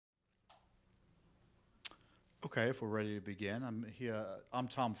Okay, if we're ready to begin, I'm here. I'm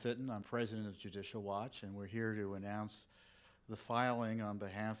Tom Fitton. I'm president of Judicial Watch, and we're here to announce the filing on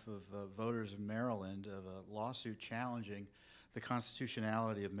behalf of voters in Maryland of a lawsuit challenging the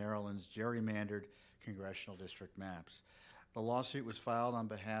constitutionality of Maryland's gerrymandered congressional district maps. The lawsuit was filed on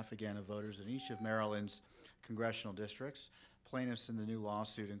behalf, again, of voters in each of Maryland's congressional districts. Plaintiffs in the new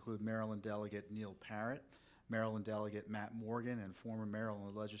lawsuit include Maryland Delegate Neil Parrott, Maryland Delegate Matt Morgan, and former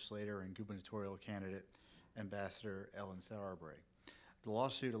Maryland legislator and gubernatorial candidate Ambassador Ellen Sauerbrey. The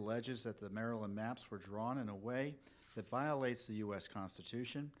lawsuit alleges that the Maryland maps were drawn in a way that violates the U.S.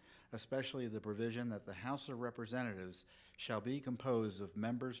 Constitution, especially the provision that the House of Representatives shall be composed of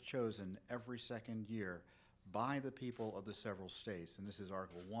members chosen every second year by the people of the several states. And this is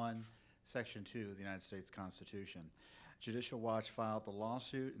Article 1, Section 2 of the United States Constitution. Judicial Watch filed the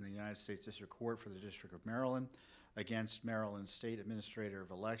lawsuit in the United States District Court for the District of Maryland against Maryland's State Administrator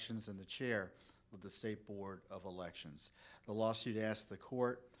of Elections and the chair of the State Board of Elections. The lawsuit asked the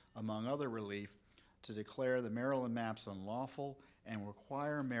court, among other relief, to declare the Maryland maps unlawful and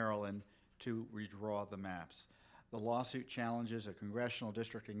require Maryland to redraw the maps. The lawsuit challenges a congressional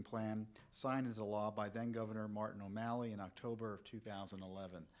districting plan signed into law by then-Governor Martin O'Malley in October of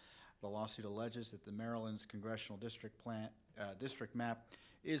 2011. The lawsuit alleges that the Maryland's congressional district map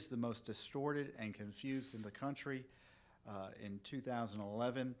is the most distorted and confused in the country. In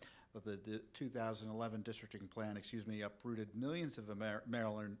 2011, the 2011 districting plan, uprooted millions of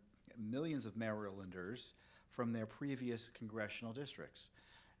Marylanders from their previous congressional districts.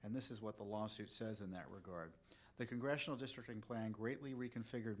 And this is what the lawsuit says in that regard. The congressional districting plan greatly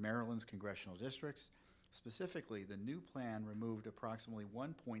reconfigured Maryland's congressional districts. Specifically, the new plan removed approximately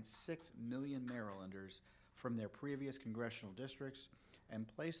 1.6 million Marylanders from their previous congressional districts and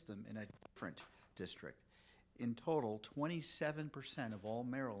placed them in a different district. In total, 27% of all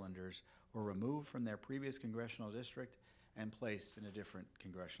Marylanders were removed from their previous congressional district and placed in a different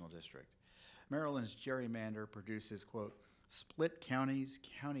congressional district. Maryland's gerrymander produces, quote, split counties,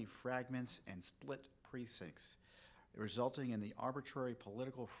 county fragments, and split precincts, resulting in the arbitrary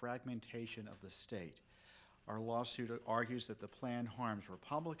political fragmentation of the state. Our lawsuit argues that the plan harms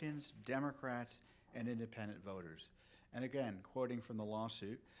Republicans, Democrats, and independent voters. And again, quoting from the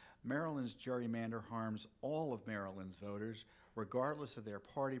lawsuit, Maryland's gerrymander harms all of Maryland's voters, regardless of their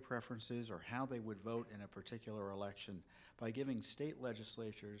party preferences or how they would vote in a particular election, by giving state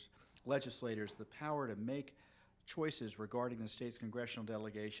legislators the power to make choices regarding the state's congressional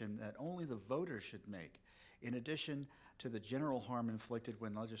delegation that only the voters should make, in addition to the general harm inflicted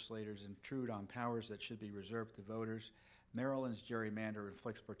when legislators intrude on powers that should be reserved to voters. Maryland's gerrymander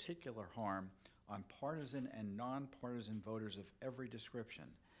inflicts particular harm on partisan and nonpartisan voters of every description.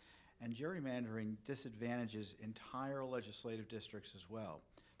 And gerrymandering disadvantages entire legislative districts as well,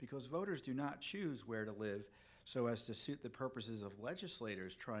 because voters do not choose where to live so as to suit the purposes of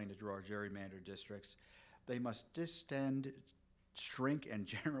legislators trying to draw gerrymandered districts. They must distend, shrink, and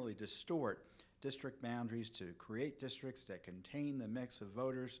generally distort district boundaries to create districts that contain the mix of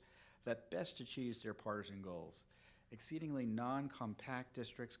voters that best achieves their partisan goals. Exceedingly non-compact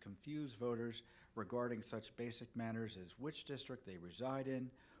districts confuse voters regarding such basic matters as which district they reside in,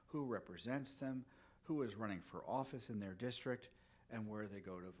 who represents them, who is running for office in their district, and where they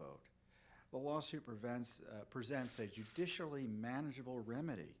go to vote. The lawsuit presents a judicially manageable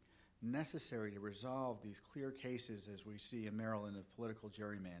remedy necessary to resolve these clear cases as we see in Maryland of political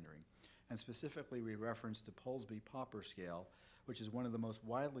gerrymandering. And specifically, we reference the Polsby-Popper scale, which is one of the most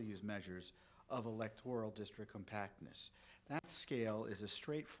widely used measures of electoral district compactness. That scale is a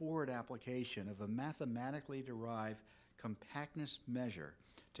straightforward application of a mathematically derived compactness measure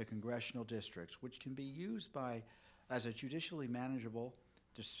to congressional districts, which can be used as a judicially manageable,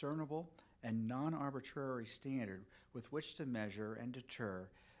 discernible, and non-arbitrary standard with which to measure and deter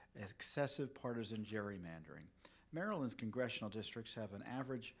excessive partisan gerrymandering. Maryland's congressional districts have an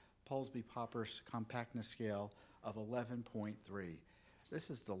average Polsby-Popper compactness scale of 11.3. This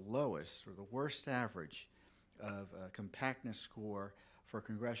is the lowest or the worst average of a compactness score for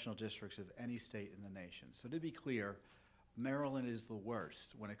congressional districts of any state in the nation. So to be clear, Maryland is the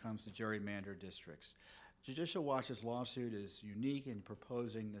worst when it comes to gerrymandered districts. Judicial Watch's lawsuit is unique in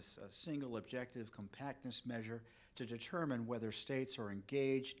proposing this single objective compactness measure to determine whether states are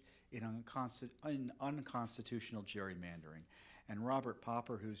engaged in unconstitutional gerrymandering. And Robert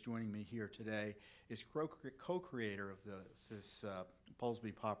Popper, who's joining me here today, is co-creator of this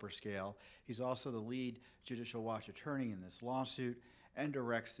Polsby-Popper scale. He's also the lead Judicial Watch attorney in this lawsuit and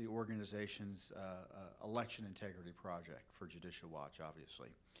directs the organization's election integrity project for Judicial Watch, obviously.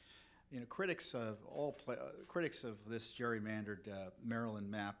 You know, critics of this gerrymandered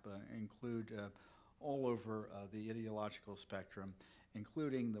Maryland map include all over the ideological spectrum,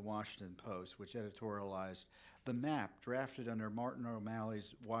 including the Washington Post, which editorialized, "The map, drafted under Martin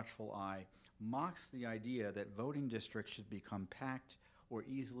O'Malley's watchful eye, mocks the idea that voting districts should be compact or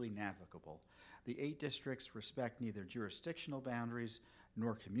easily navigable. The 8 districts respect neither jurisdictional boundaries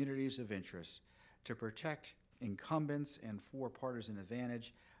nor communities of interest. To protect incumbents and for partisan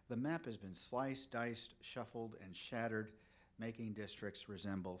advantage, the map has been sliced, diced, shuffled, and shattered, making districts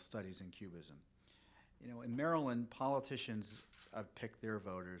resemble studies in cubism." You know, in Maryland, politicians pick their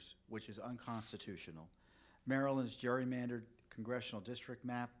voters, which is unconstitutional. Maryland's gerrymandered congressional district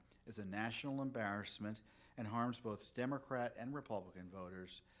map is a national embarrassment and harms both Democrat and Republican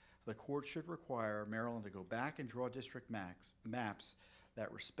voters. The court should require Maryland to go back and draw district maps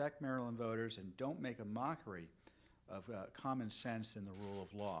that respect Maryland voters and don't make a mockery of common sense and the rule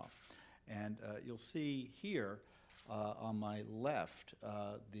of law. And you'll see here on my left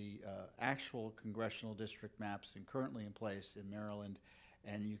the actual congressional district maps and currently in place in Maryland,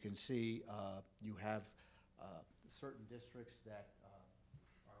 and you can see you have certain districts that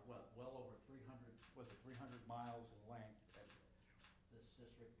are well over 300 miles in length. And this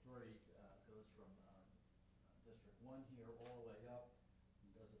district majority goes from District 1 here all the way up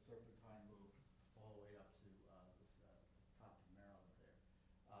and does a serpentine move all the way up to this top of Maryland there.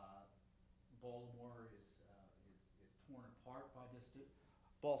 Baltimore is torn apart by this.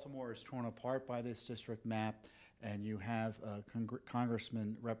 Baltimore is torn apart by this district map, and you have a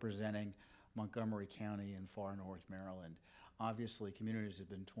congressman representing Montgomery County in far north Maryland. Obviously, communities have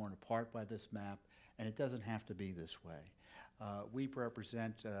been torn apart by this map, and it doesn't have to be this way. We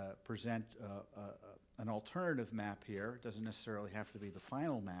present an alternative map here. It doesn't necessarily have to be the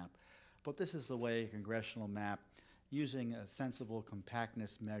final map, but this is the way a congressional map, using a sensible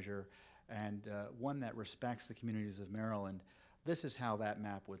compactness measure and one that respects the communities of Maryland, this is how that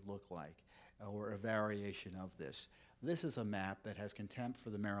map would look like, or a variation of this. This is a map that has contempt for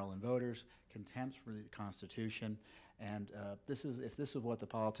the Maryland voters, contempt for the Constitution, and if this is what the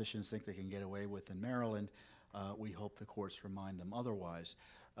politicians think they can get away with in Maryland, we hope the courts remind them otherwise.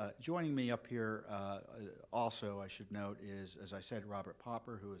 Joining me up here also, I should note, is, as I said, Robert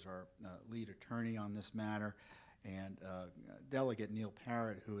Popper, who is our lead attorney on this matter, and Delegate Neil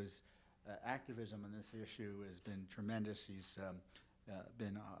Parrott, who is activism on this issue has been tremendous. He's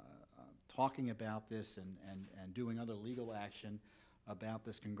been talking about this and doing other legal action about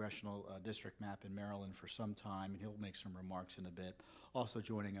this congressional district map in Maryland for some time, and he'll make some remarks in a bit. Also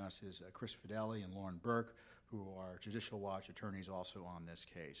joining us is Chris Fideli and Lauren Burke, who are Judicial Watch attorneys also on this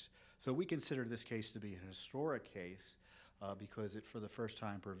case. So we consider this case to be an historic case because it, for the first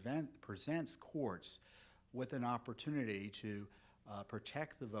time, presents courts with an opportunity to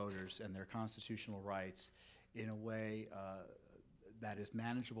protect the voters and their constitutional rights in a way that is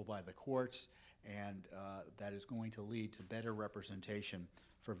manageable by the courts and that is going to lead to better representation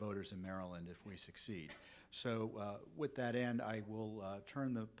for voters in Maryland if we succeed. So with that end, I will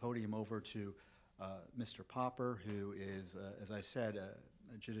turn the podium over to Mr. Popper, who is, as I said, a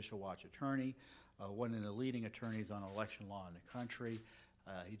Judicial Watch attorney, one of the leading attorneys on election law in the country.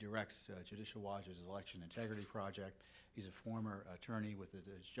 He directs Judicial Watch's Election Integrity Project. He's a former attorney with the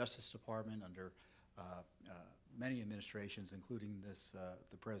Justice Department under many administrations, including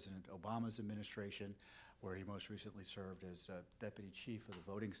the President Obama's administration, where he most recently served as Deputy Chief of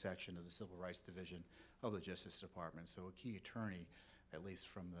the Voting Section of the Civil Rights Division of the Justice Department. So a key attorney, at least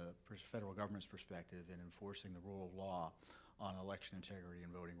from the federal government's perspective, in enforcing the rule of law on election integrity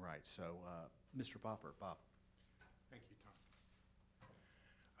and voting rights. So Mr. Popper, Bob. Thank you, Tom.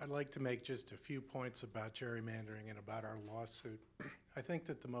 I'd like to make just a few points about gerrymandering and about our lawsuit. I think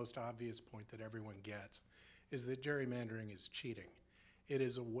that the most obvious point that everyone gets is that gerrymandering is cheating. It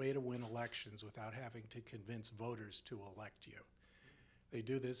is a way to win elections without having to convince voters to elect you. They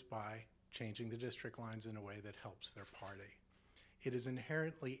do this by changing the district lines in a way that helps their party. It is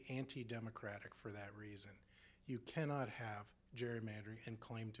inherently anti-democratic for that reason. You cannot have gerrymandering and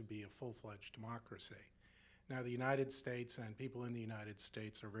claim to be a full-fledged democracy. Now, the United States and people in the United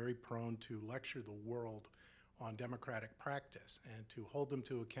States are very prone to lecture the world on democratic practice and to hold them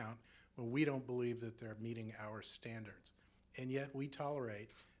to account when we don't believe that they're meeting our standards. And yet we tolerate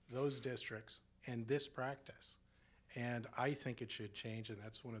those districts and this practice. And I think it should change, and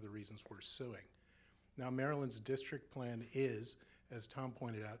that's one of the reasons we're suing. Now, Maryland's district plan is, as Tom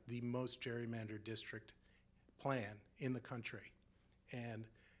pointed out, the most gerrymandered district plan in the country. And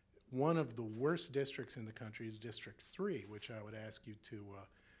one of the worst districts in the country is District 3, which I would ask you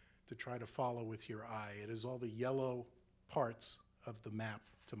to try to follow with your eye. It is all the yellow parts of the map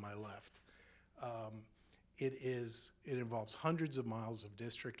to my left. It involves hundreds of miles of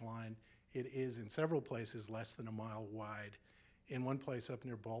district line. It is in several places less than a mile wide. In one place up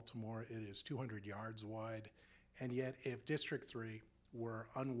near Baltimore, it is 200 yards wide. And yet, if District 3 were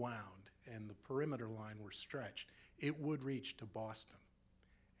unwound and the perimeter line were stretched, it would reach to Boston.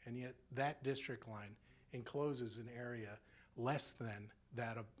 And yet, that district line encloses an area less than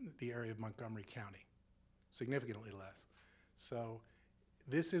that of the area of Montgomery County, significantly less. So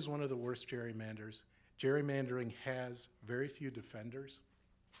this is one of the worst gerrymanders. Gerrymandering has very few defenders.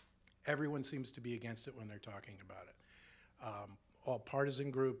 Everyone seems to be against it when they're talking about it. All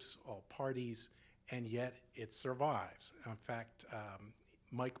partisan groups, all parties, and yet it survives. In fact,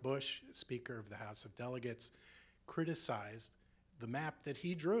 Mike Bush, Speaker of the House of Delegates, criticized the map that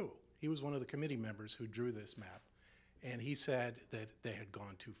he drew. He was one of the committee members who drew this map. And he said that they had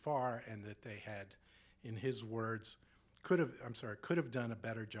gone too far and that they had, in his words, could have done a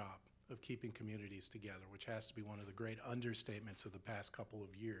better job of keeping communities together, which has to be one of the great understatements of the past couple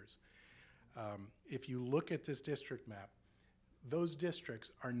of years. If you look at this district map, those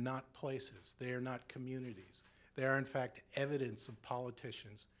districts are not places. They are not communities. They are, in fact, evidence of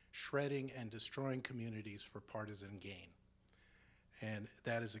politicians shredding and destroying communities for partisan gain. And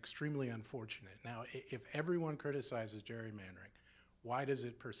that is extremely unfortunate. Now, if everyone criticizes gerrymandering, why does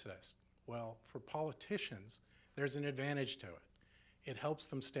it persist? Well, for politicians, there's an advantage to it. It helps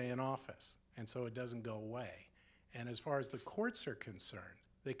them stay in office, and so it doesn't go away. And as far as the courts are concerned,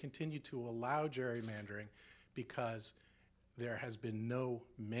 they continue to allow gerrymandering because there has been no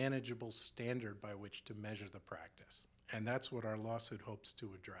manageable standard by which to measure the practice. And that's what our lawsuit hopes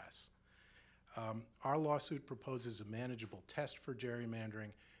to address. Our lawsuit proposes a manageable test for gerrymandering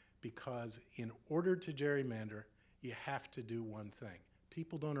because in order to gerrymander, you have to do one thing.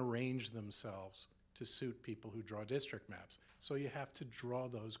 People don't arrange themselves to suit people who draw district maps. So you have to draw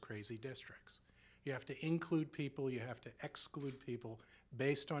those crazy districts. You have to include people, you have to exclude people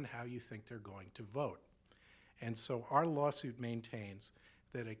based on how you think they're going to vote. And so our lawsuit maintains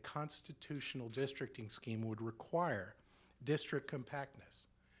that a constitutional districting scheme would require district compactness.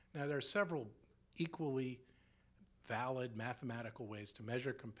 Now, there are several equally valid mathematical ways to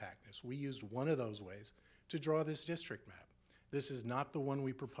measure compactness. We used one of those ways to draw this district map. This is not the one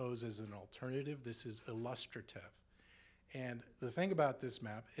we propose as an alternative. This is illustrative. And the thing about this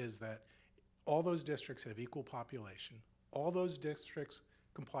map is that all those districts have equal population. All those districts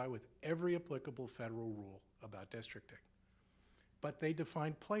comply with every applicable federal rule about districting. But they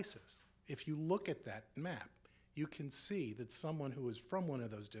define places. If you look at that map, you can see that someone who is from one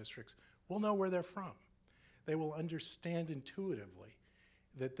of those districts will know where they're from. They will understand intuitively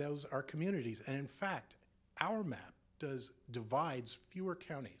that those are communities. And in fact, our map divides fewer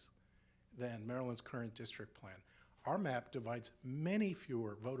counties than Maryland's current district plan. Our map divides many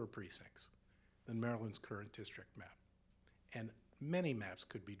fewer voter precincts than Maryland's current district map. And many maps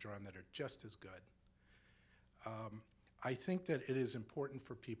could be drawn that are just as good. I think that it is important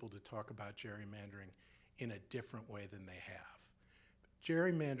for people to talk about gerrymandering in a different way than they have.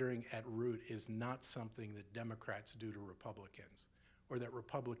 Gerrymandering at root is not something that Democrats do to Republicans or that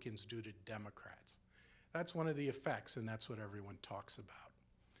Republicans do to Democrats. That's one of the effects, and that's what everyone talks about.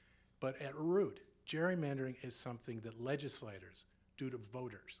 But at root, gerrymandering is something that legislators do to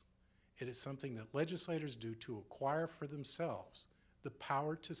voters. It is something that legislators do to acquire for themselves the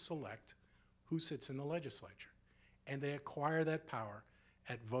power to select who sits in the legislature. And they acquire that power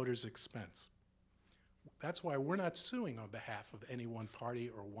at voters' expense. That's why we're not suing on behalf of any one party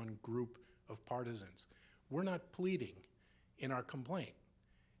or one group of partisans. We're not pleading in our complaint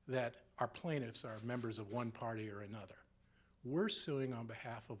that our plaintiffs are members of one party or another. We're suing on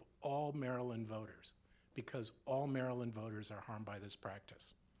behalf of all Maryland voters because all Maryland voters are harmed by this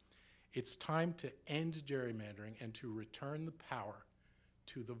practice. It's time to end gerrymandering and to return the power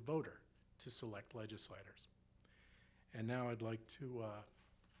to the voter to select legislators. And now I'd like to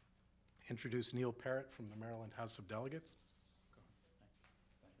introduce Neil Parrott from the Maryland House of Delegates.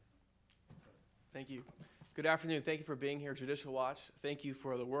 Thank you. Good afternoon. Thank you for being here, Judicial Watch. Thank you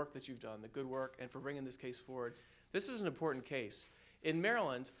for the work that you've done, the good work, and for bringing this case forward. This is an important case. In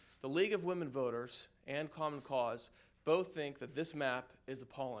Maryland, the League of Women Voters and Common Cause both think that this map is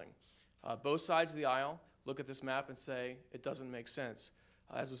appalling. Both sides of the aisle look at this map and say it doesn't make sense.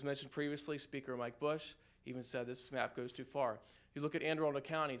 As was mentioned previously, Speaker Mike Bush even said this map goes too far. You look at Anne Arundel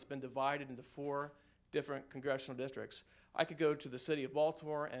County, it's been divided into 4 different congressional districts. I could go to the city of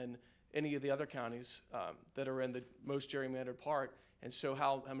Baltimore and any of the other counties that are in the most gerrymandered part and show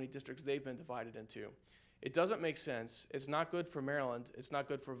how many districts they've been divided into. It doesn't make sense. It's not good for Maryland. It's not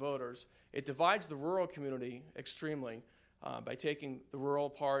good for voters. It divides the rural community extremely by taking the rural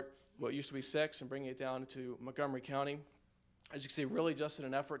part, what used to be 6, and bringing it down to Montgomery County. as you can see, really just in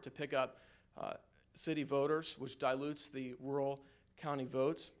an effort to pick up city voters, which dilutes the rural county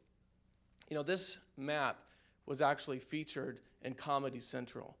votes. You know, this map was actually featured in Comedy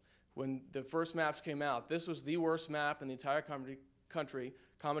Central. When the first maps came out, this was the worst map in the entire country.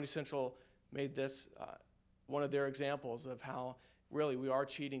 Comedy Central made this one of their examples of how really we are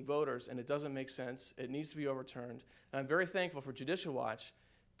cheating voters, and it doesn't make sense. It needs to be overturned. And I'm very thankful for Judicial Watch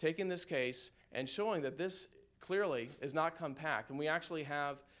taking this case and showing that this clearly is not compact. And we actually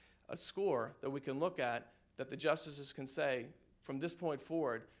have a score that we can look at that the justices can say, from this point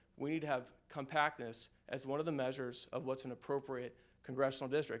forward, we need to have compactness as one of the measures of what's an appropriate congressional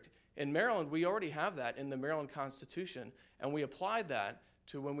district. In Maryland, we already have that in the Maryland Constitution, and we applied that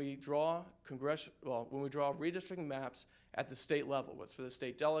to when we draw redistricting maps at the state level. What's for the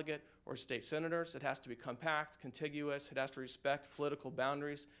state delegate or state senators, it has to be compact, contiguous, it has to respect political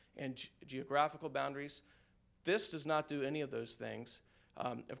boundaries and geographical boundaries. This does not do any of those things.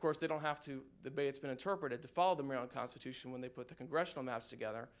 Of course, they don't have to, the way it's been interpreted, to follow the Maryland Constitution when they put the congressional maps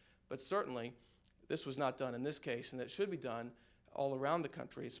together, but certainly this was not done in this case, and it should be done all around the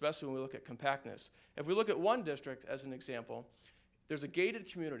country, especially when we look at compactness. If we look at one district as an example, there's a gated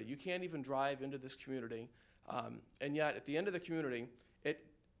community. You can't even drive into this community, and yet at the end of the community,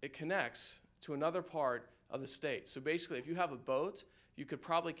 it connects to another part of the state. So basically, if you have a boat, you could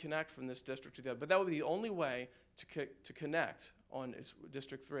probably connect from this district to the other, but that would be the only way to connect on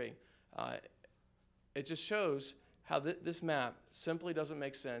District 3. It just shows how this map simply doesn't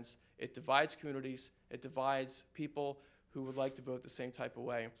make sense. It divides communities, it divides people who would like to vote the same type of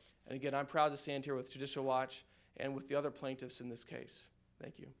way. And again, I'm proud to stand here with Judicial Watch and with the other plaintiffs in this case.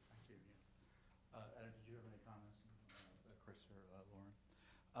 Thank you. Thank you. Did you have any comments, Chris or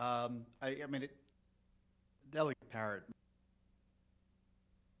Lauren? I mean, Delegate Parrott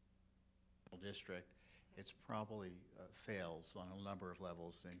district, it's probably fails on a number of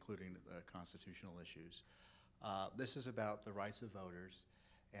levels, including constitutional issues. This is about the rights of voters,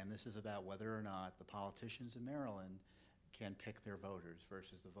 and this is about whether or not the politicians in Maryland can pick their voters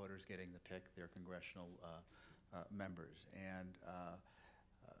versus the voters getting to pick their congressional members. And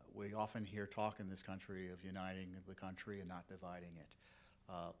we often hear talk in this country of uniting the country and not dividing it.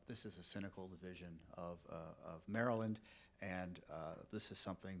 This is a cynical division of Maryland, and this is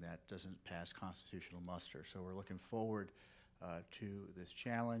something that doesn't pass constitutional muster. So we're looking forward to this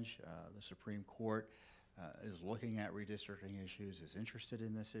challenge. The Supreme Court is looking at redistricting issues, is interested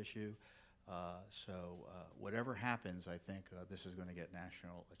in this issue. So whatever happens, I think this is going to get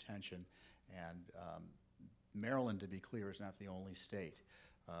national attention. And Maryland, to be clear, is not the only state.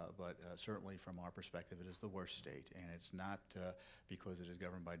 But certainly from our perspective, it is the worst state. And it's not because it is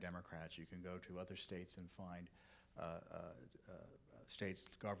governed by Democrats. You can go to other states and find states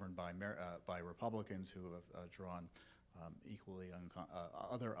governed by Republicans who have drawn equally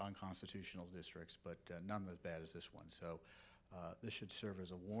other unconstitutional districts, but none as bad as this one. So this should serve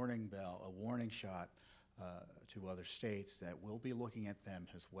as a warning bell, a warning shot to other states that we'll be looking at them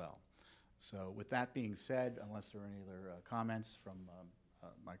as well. So with that being said, unless there are any other comments from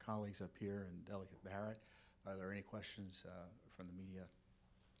my colleagues up here and Delegate Parrott, are there any questions from the media?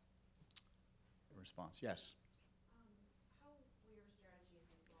 Response, yes. How will your strategy in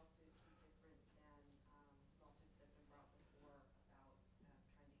this lawsuit be different than lawsuits that have been brought before about trying to handle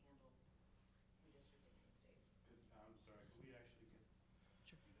redistricting in the state? I'm sorry, could we actually get...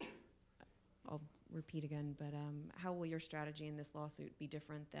 Sure. I'll repeat again, but how will your strategy in this lawsuit be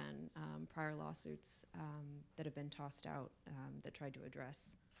different than prior lawsuits that have been tossed out that tried to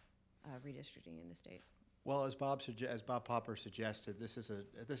address redistricting in the state? Well, as Bob Popper suggested, this is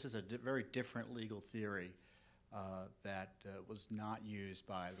a very different legal theory that was not used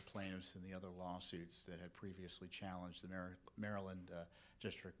by the plaintiffs in the other lawsuits that had previously challenged the Maryland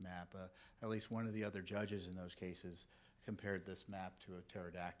district map. At least one of the other judges in those cases compared this map to a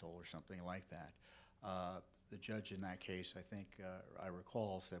pterodactyl or something like that. The judge in that case, I think I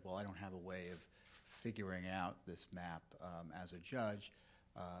recall, said, well, I don't have a way of figuring out this map as a judge,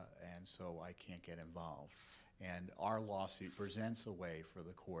 and so I can't get involved. And our lawsuit presents a way for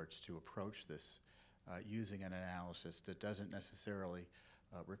the courts to approach this using an analysis that doesn't necessarily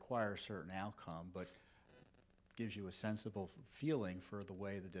require a certain outcome, but gives you a sensible feeling for the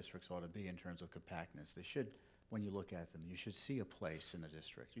way the districts ought to be in terms of compactness. They should, when you look at them, you should see a place in the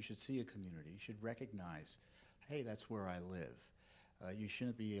district. You should see a community. You should recognize, hey, that's where I live. You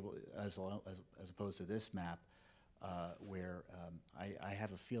shouldn't be able, as opposed to this map, where I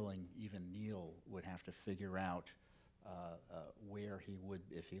have a feeling even Neil would have to figure out where he would,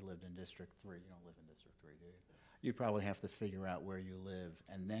 if he lived in District 3. You don't live in District 3, do you? You'd probably have to figure out where you live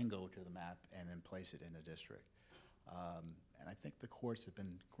and then go to the map and then place it in a district. And I think the courts have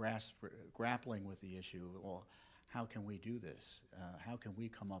been grappling with the issue, well, how can we do this? How can we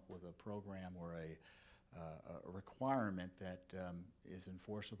come up with a program or a requirement that is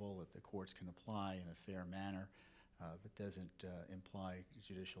enforceable, that the courts can apply in a fair manner, that doesn't imply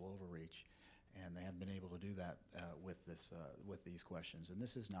judicial overreach? And they haven't been able to do that with these questions. And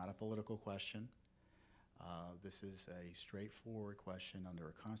this is not a political question. This is a straightforward question under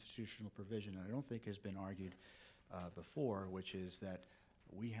a constitutional provision, and I don't think has been argued before, which is that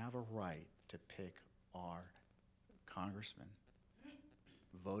we have a right to pick our congressman.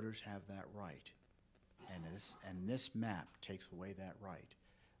 Voters have that right, and this map takes away that right.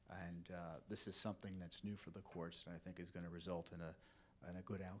 And this is something that's new for the courts, and I think is going to result in a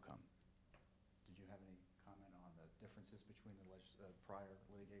good outcome. Did you have any comment on the differences between the prior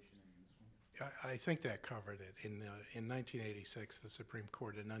litigation and this one? I think that covered it. In 1986, the Supreme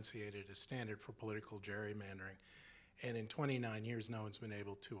Court enunciated a standard for political gerrymandering, and in 29 years, no one's been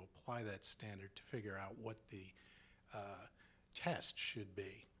able to apply that standard to figure out what the test should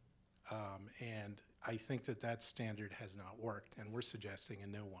be. And I think that standard has not worked, and we're suggesting a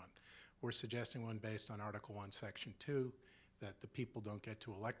new one. We're suggesting one based on Article 1, Section 2, that the people don't get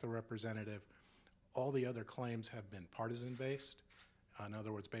to elect the representative. All the other claims have been partisan-based. In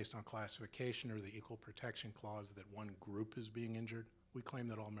other words, based on classification or the Equal Protection Clause that one group is being injured. We claim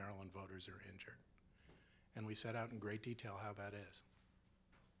that all Maryland voters are injured. And we set out in great detail how that is.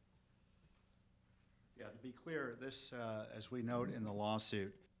 Yeah, to be clear, this, as we note in the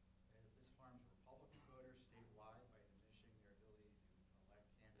lawsuit, this harms Republican voters statewide by diminishing their ability to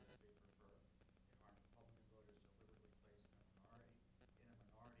elect candidates they prefer. It harms Republican voters deliberately placed in a minority in a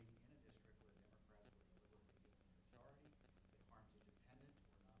district where Democrats were deliberately given a majority. It harms independent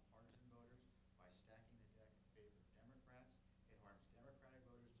or nonpartisan voters by stacking the deck in favor of Democrats. It harms Democratic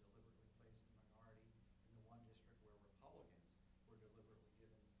voters deliberately placed in a minority in the one district where Republicans were deliberately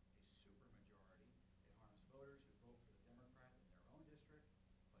given a supermajority. It harms voters who vote for the Democrat in their own district,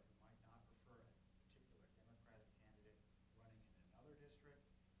 but who might not prefer a particular Democratic candidate running in another district.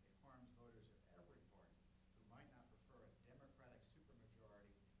 It harms voters of every party who might not prefer a Democratic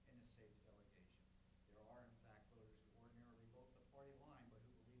supermajority in the state's delegation. There are, in fact, voters who ordinarily vote the party line, but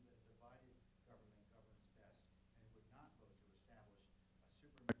who believe that a divided government governs best, and who would not vote to establish a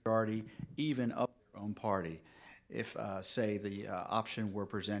supermajority even of their own party if, say, the option were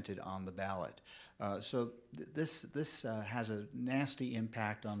presented on the ballot. So this has a nasty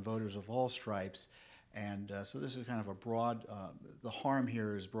impact on voters of all stripes, and so this is kind of a broad, the harm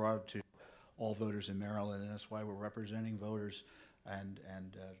here is broad to all voters in Maryland, and that's why we're representing voters, and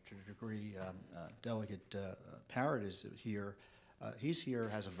to a degree, Delegate Parrott is here. He's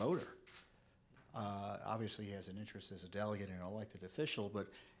here as a voter. Obviously, he has an interest as a delegate and an elected official, but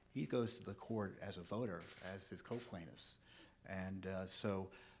he goes to the court as a voter, as his co-plaintiffs. And so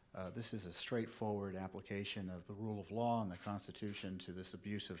this is a straightforward application of the rule of law and the Constitution to this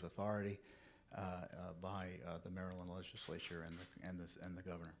abuse of authority by the Maryland legislature and the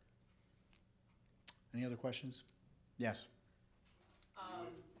governor. Any other questions? Yes.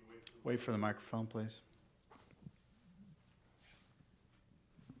 Wait for the microphone, please.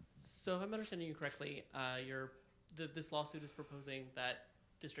 So if I'm understanding you correctly, this lawsuit is proposing that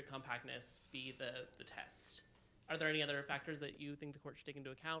district compactness be the test. Are there any other factors that you think the court should take into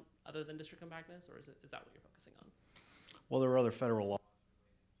account other than district compactness, or is that what you're focusing on? Well, there are other federal laws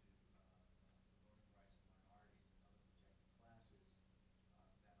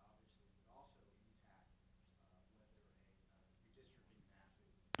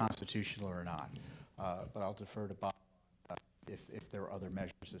constitutional or not, but I'll defer to Bob if there are other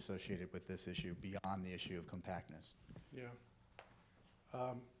measures associated with this issue beyond the issue of compactness. Yeah.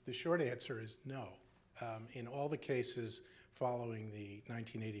 The short answer is no. In all the cases following the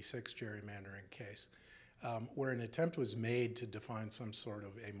 1986 gerrymandering case, where an attempt was made to define some sort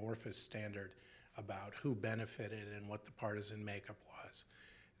of amorphous standard about who benefited and what the partisan makeup was,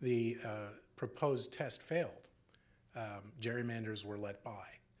 the proposed test failed. Gerrymanders were let by.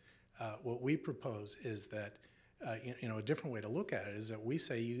 What we propose is that, a different way to look at it is that we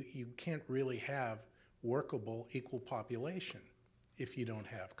say you can't really have workable equal population if you don't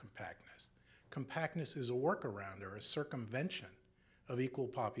have compactness. Compactness is a workaround or a circumvention of equal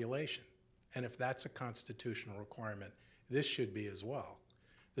population. And if that's a constitutional requirement, this should be as well.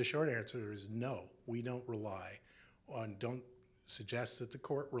 The short answer is no, we don't rely on, don't suggest that the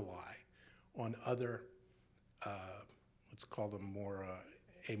court rely on other, let's call them more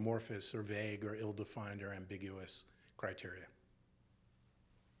amorphous or vague or ill-defined or ambiguous criteria.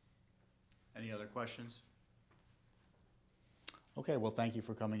 Any other questions? Okay, well, thank you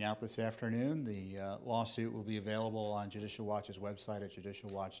for coming out this afternoon. The lawsuit will be available on Judicial Watch's website at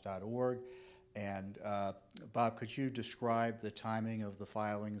judicialwatch.org. And Bob, could you describe the timing of the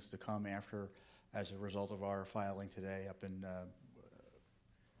filings to come after, as a result of our filing today up in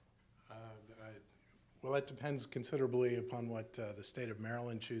Well, that depends considerably upon what the state of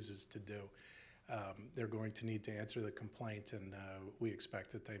Maryland chooses to do. They're going to need to answer the complaint, and we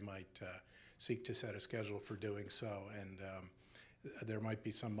expect that they might seek to set a schedule for doing so, and there might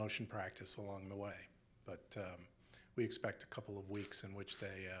be some motion practice along the way. But we expect a couple of weeks in which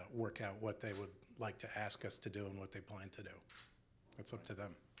they work out what they would like to ask us to do and what they plan to do. That's up to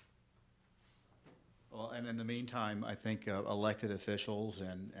them. Well, and in the meantime, I think elected officials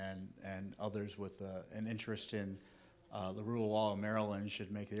and others with an interest in the rule of law of Maryland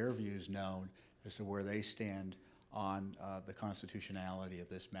should make their views known as to where they stand on the constitutionality of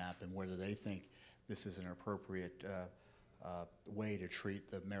this map and whether they think this is an appropriate way to treat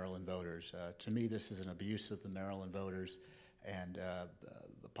the Maryland voters. To me, this is an abuse of the Maryland voters and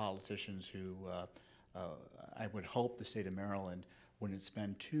the politicians who I would hope the state of Maryland wouldn't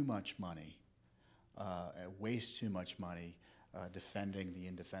spend too much money, waste too much money defending the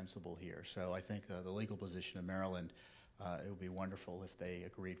indefensible here. So I think the legal position of Maryland, it would be wonderful if they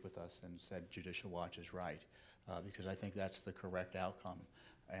agreed with us and said Judicial Watch is right, because I think that's the correct outcome.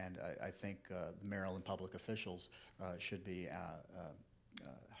 And I think the Maryland public officials should be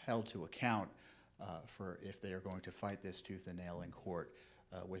held to account for if they are going to fight this tooth and nail in court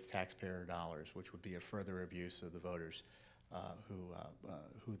with taxpayer dollars, which would be a further abuse of the voters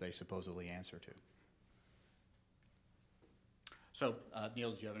who they supposedly answer to. So,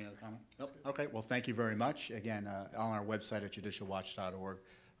 Neil, do you have any other comment? Nope. Okay, well, thank you very much. Again, on our website at judicialwatch.org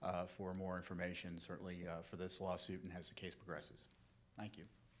for more information, certainly for this lawsuit and as the case progresses. Thank you.